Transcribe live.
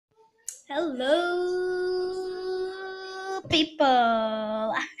Hello,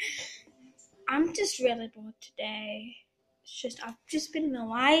 people. I'm just really bored today. I've just been in a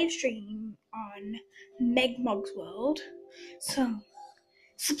live stream on Meg Mog's World, so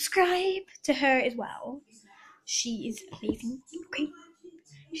subscribe to her as well. She is amazing. Okay,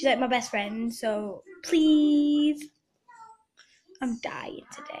 she's like my best friend, so please. I'm dying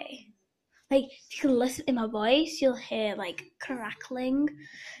today. Like, if you can listen to my voice, you'll hear like crackling.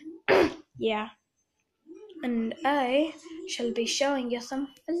 Yeah. And I shall be showing you some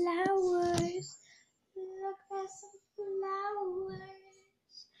flowers. Look, there's some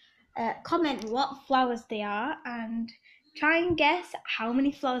flowers. Comment what flowers they are and try and guess how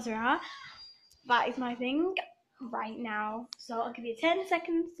many flowers there are. That is my thing right now. So I'll give you 10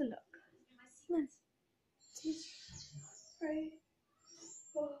 seconds to look. 1, 2, 3,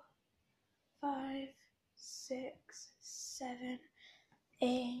 4, 5, 6, 7,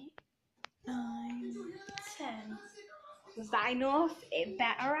 8, 9, 10. Was that enough? It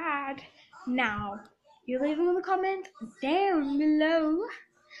better add. Now, you leave them in the comment down below.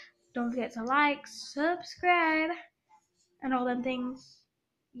 Don't forget to like, subscribe, and all them things.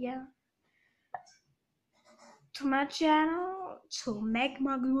 Yeah. To my channel, to Meg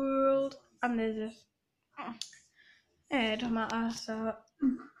Mug World, and there's a tomato.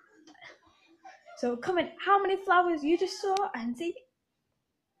 So comment how many flowers you just saw and see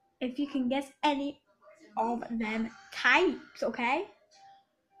if you can guess any of them types, okay?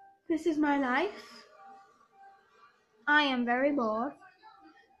 This is my life. I am very bored.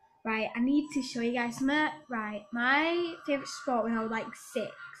 Right, I need to show you guys something. Right, my favourite sport when I was like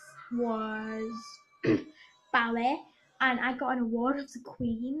 6 was ballet, and I got an award of the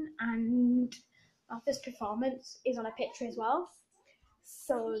Queen, and my first performance is on a picture as well.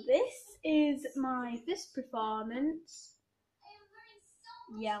 So this is my first performance.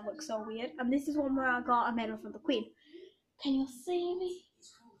 Yeah, it looks so weird. And this is one where I got a medal from the Queen. Can you see me?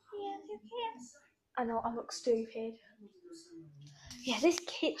 Yes, you can. I know, I look stupid. Yeah, this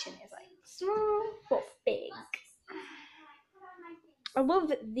kitchen is like small but big. I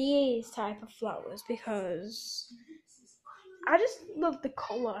love these type of flowers because I just love the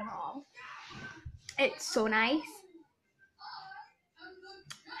colour and all. It's so nice.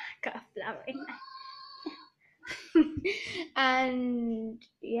 Got a flower in there. And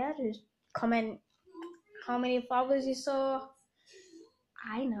yeah, just comment how many flowers you saw.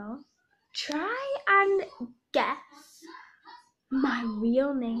 I know. Try and guess my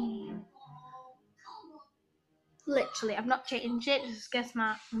real name. Literally, I've not changed it. Just guess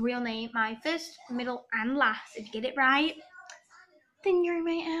my real name, my first, middle, and last. If you get it right, then you're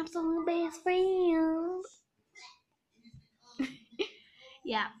my absolute best friend.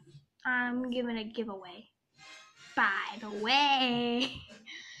 Yeah, I'm giving a giveaway. By the way,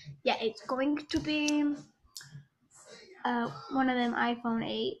 yeah, it's going to be one of them iPhone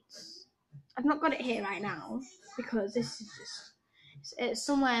 8s. I've not got it here right now because this is just it's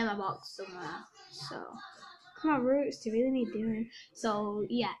somewhere in my box somewhere. So my roots to really need doing. So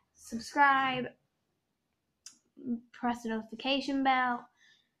yeah, subscribe, press the notification bell,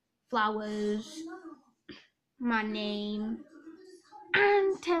 flowers, my name,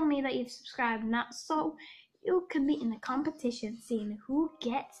 and tell me that you've subscribed and that, so you can be in the competition seeing who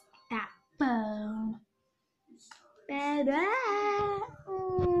gets that phone. Bye bye.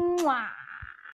 Mwah.